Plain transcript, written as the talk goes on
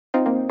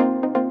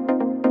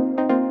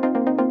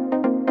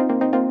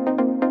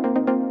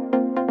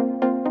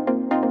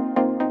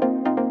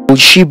Would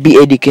she be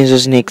Eddy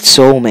Kenzo'S next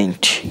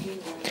soulmate?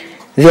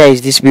 There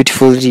is this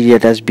beautiful lady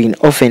that has been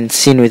often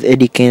seen with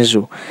Eddy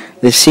Kenzo.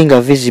 The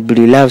singer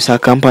visibly loves her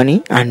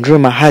company, and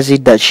rumor has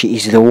it that she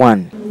is the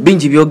one.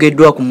 Bingi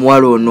byogeddwa ku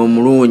muwala ono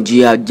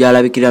omulungi ajja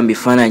alabikira mu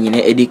bifaananyi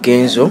ne Eddy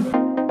Kenzo.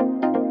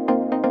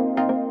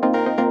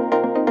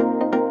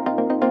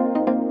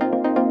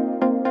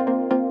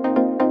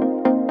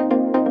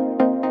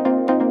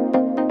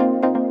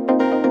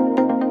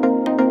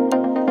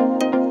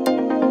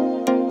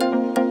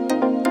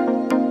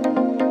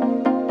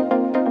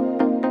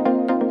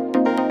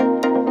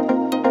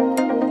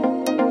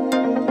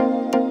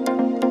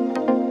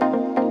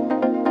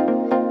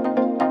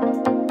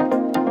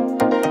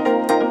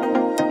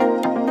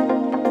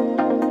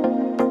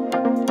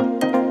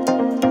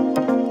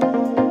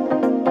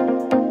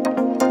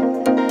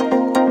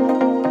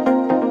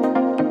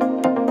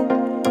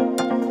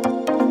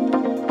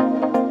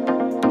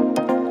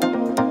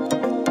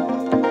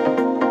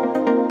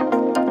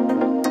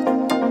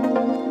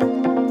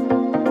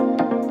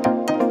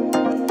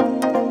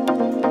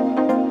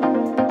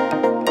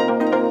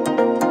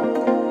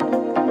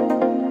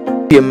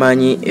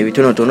 Yemanyi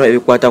ebitonotono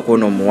ebikwata ku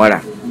ono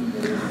omuwala.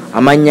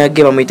 Amannya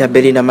ge bamuyita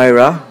Belinda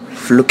Myra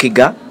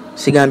Flukiger,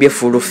 sigambye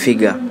full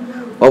figure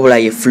wabula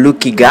ye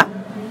Flukiger,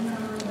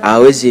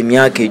 aweza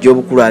emyaka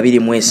egy'obukulu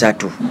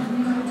 23.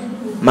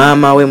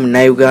 Maama we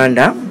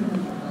Munnayuganda,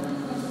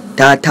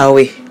 taata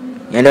we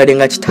yandibadde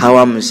nga kitaawe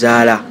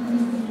amuzaala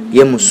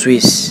ye mu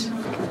Swiss,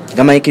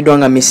 gamanyikiddwa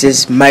nga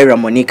Mrs. Myra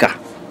Monica,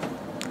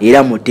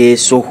 era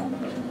muteeso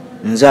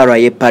nzaalwa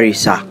ye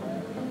Parisa,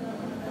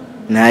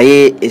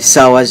 naye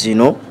essaawa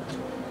zino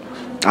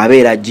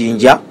abeera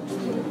Jinja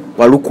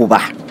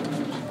Walukuba.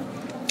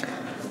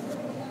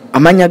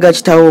 Amannya ga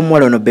kitaawe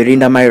w'omuwala ono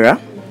Belinda Myra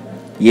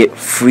ye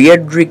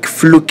Friedrich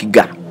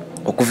Flukiger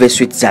okuva e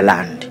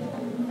Switzerland.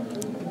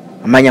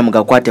 Amanya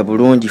mugakwate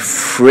bulungi,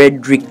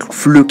 Friedrich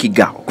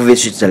Flukiger okuva e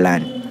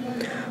Switzerland.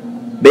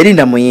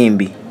 Belinda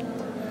muyimbi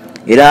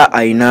era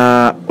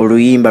ayina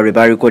oluyimba lwe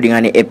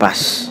barekodinga ne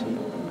Epas,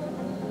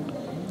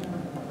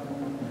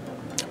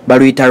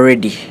 baluyita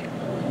Ready.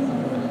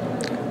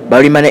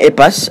 Balima ne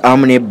Epas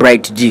awamu ne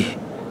Bright G.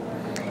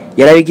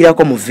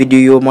 Yalabikirako mu video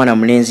y'omwana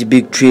mulenzi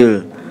Big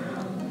Trill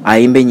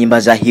ayimba ennyimba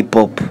za hip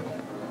hop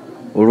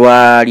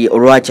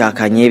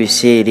olwakyakanya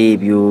ebiseera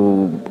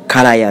ebyo,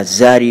 kala ya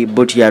Zari,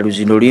 boti ya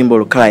luzino oluyimba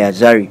olukala ya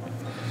Zari.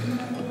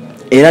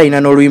 Era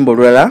alina n'oluyimba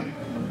olulala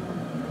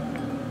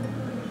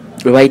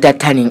lwe bayita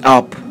Turning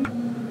Up.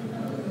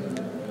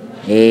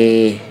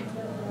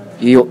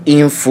 Iyo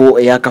info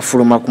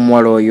eyakafuluma ku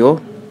muwala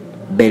oyo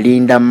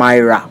Belinda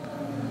Myra.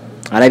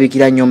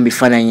 Alabikira nnyo mu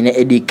bifaananyi ne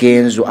Eddy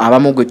Kenzo,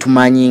 abamu gwe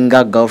tumanyi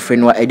nga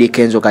girlfriend wa Eddy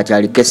Kenzo kati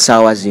aliko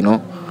essaawa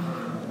zino,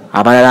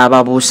 abalala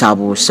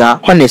ababuusabuusa.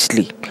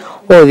 Honestly,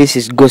 all this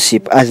is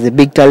gossip, as the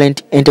big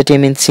talent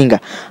entertainment singer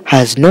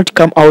has not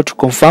come out to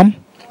confirm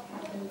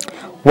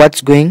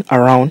what's going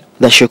around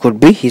that she could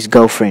be his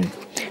girlfriend.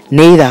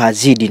 Neither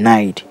has he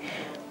denied,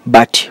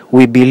 but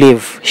we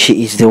believe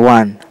she is the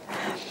one.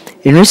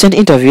 In recent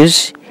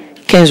interviews,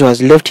 Kenzo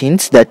has left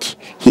hints that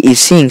he is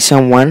seeing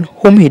someone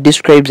whom he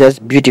describes as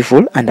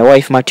beautiful and a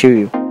wife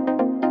material.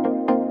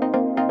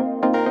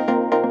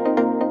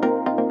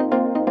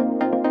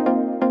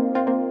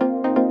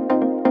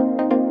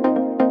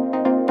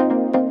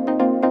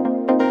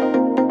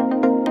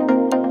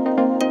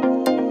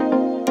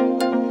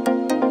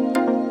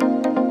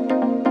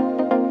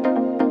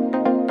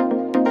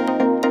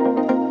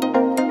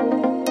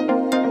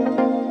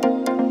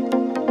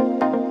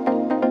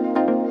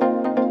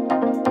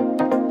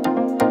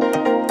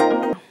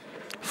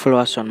 Follow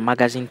us on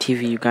Magazine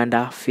TV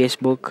Uganda,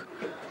 Facebook.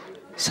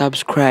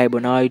 Subscribe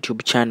on our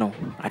YouTube channel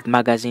at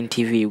Magazine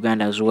TV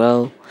Uganda as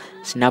well.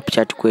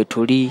 Snapchat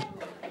kwetuli.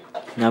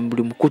 Na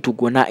buli mukutu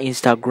gwona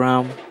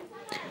Instagram.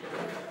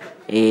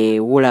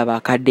 Wolaba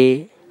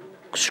akade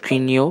ku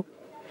screen yo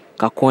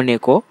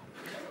kakoneko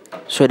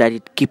so that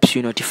it keeps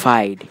you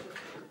notified.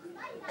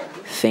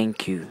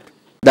 Thank you.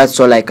 That's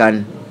all I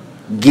can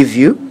give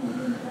you.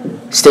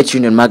 Stay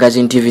tuned on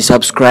Magazine TV.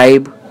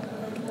 Subscribe,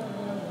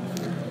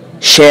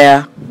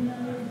 share,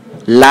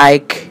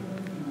 like,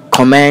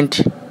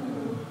 comment.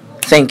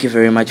 Thank you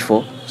very much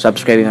for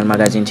subscribing on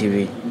Magazine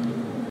TV.